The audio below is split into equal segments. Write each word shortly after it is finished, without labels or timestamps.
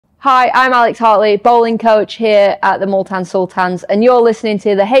Hi, I'm Alex Hartley, bowling coach here at the Multan Sultans, and you're listening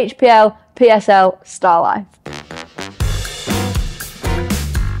to the HBL PSL Star Life.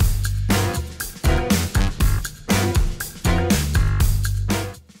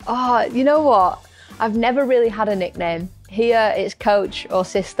 Oh, you know what? I've never really had a nickname. Here it's coach or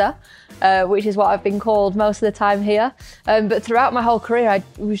sister, which is what I've been called most of the time here. But throughout my whole career, I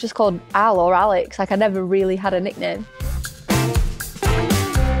was just called Al or Alex. Like, I never really had a nickname.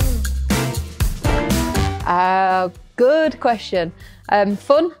 Good question.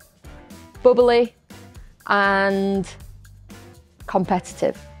 Fun, bubbly, and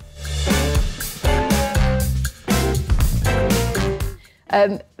competitive.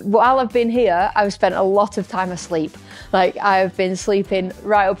 While I've been here, I've spent a lot of time asleep. Like, I've been sleeping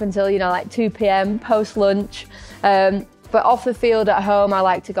right up until, like 2 p.m. post lunch. But off the field at home, I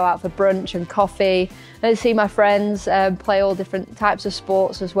like to go out for brunch and coffee and see my friends, play all different types of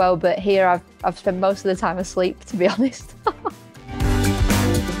sports as well. But here I've spent most of the time asleep, to be honest.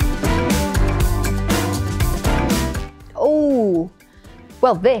 Oh,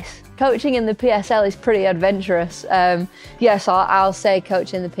 well, coaching in the PSL is pretty adventurous. Yes, I'll say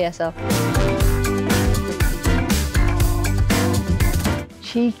coaching in the PSL.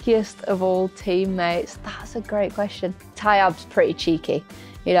 Cheekiest of all teammates? That's a great question. Tayyab's pretty cheeky.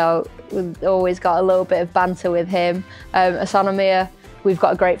 We've always got a little bit of banter with him. Asanomir, we've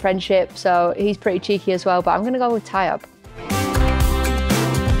got a great friendship, so he's pretty cheeky as well, but I'm gonna go with Tayyab.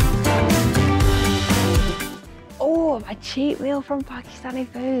 Oh, my cheat meal from Pakistani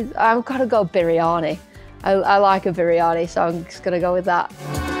food. I've gotta go biryani. I like a biryani, so I'm just gonna go with that.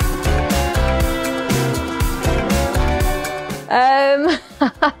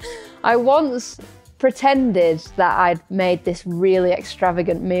 I once pretended that I'd made this really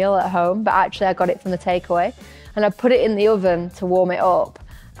extravagant meal at home, but actually I got it from the takeaway, and I put it in the oven to warm it up,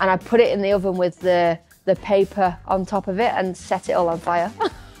 and I put it in the oven with the paper on top of it and set it all on fire.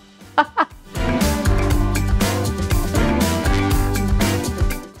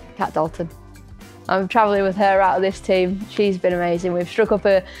 Kat Dalton. I'm travelling with her out of this team. She's been amazing. We've struck up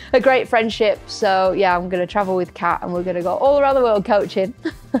a great friendship. So yeah, I'm going to travel with Kat and we're going to go all around the world coaching.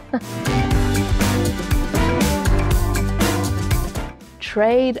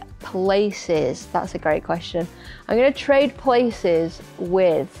 Trade places. That's a great question. I'm going to trade places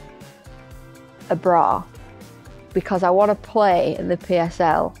with a bra because I want to play in the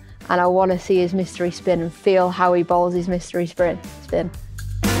PSL and I want to see his mystery spin and feel how he bowls his mystery spin.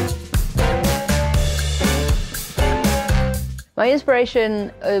 My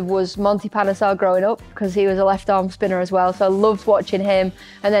inspiration was Monty Panesar growing up because he was a left arm spinner as well, so I loved watching him,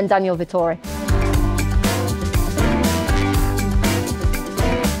 and then Daniel Vittori.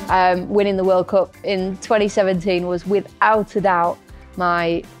 Winning the World Cup in 2017 was without a doubt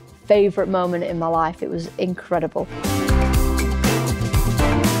my favourite moment in my life. It was incredible.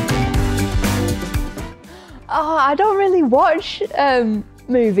 Oh, I don't really watch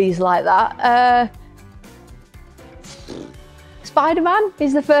movies like that. Spider-Man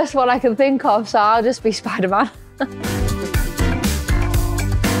is the first one I can think of, so I'll just be Spider-Man.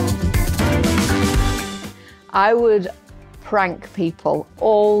 I would prank people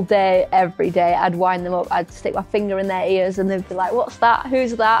all day, every day. I'd wind them up, I'd stick my finger in their ears and they'd be like, what's that?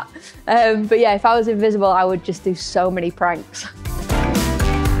 Who's that? But yeah, if I was invisible, I would just do so many pranks.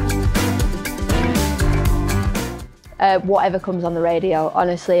 Whatever comes on the radio,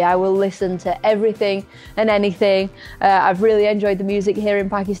 honestly, I will listen to everything and anything. I've really enjoyed the music here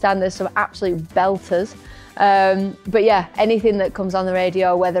in Pakistan. There's some absolute belters. But yeah, anything that comes on the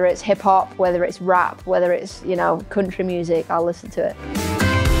radio, whether it's hip hop, whether it's rap, whether it's, country music, I'll listen to it.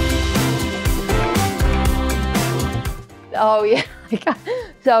 Oh yeah.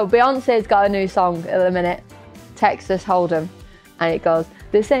 So Beyonce's got a new song at the minute, Texas Hold'em, and it goes,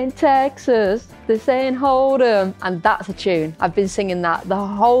 "This ain't Texas, this ain't Hold'em," and that's a tune. I've been singing that the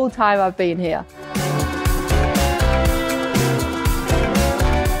whole time I've been here.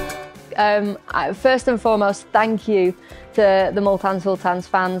 First and foremost, thank you to the Multan Sultans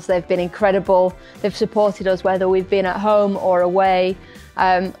fans. They've been incredible. They've supported us whether we've been at home or away.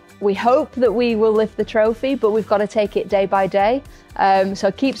 We hope that we will lift the trophy, but we've got to take it day by day.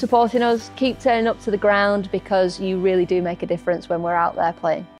 So keep supporting us, keep turning up to the ground because you really do make a difference when we're out there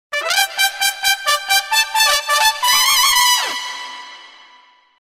playing.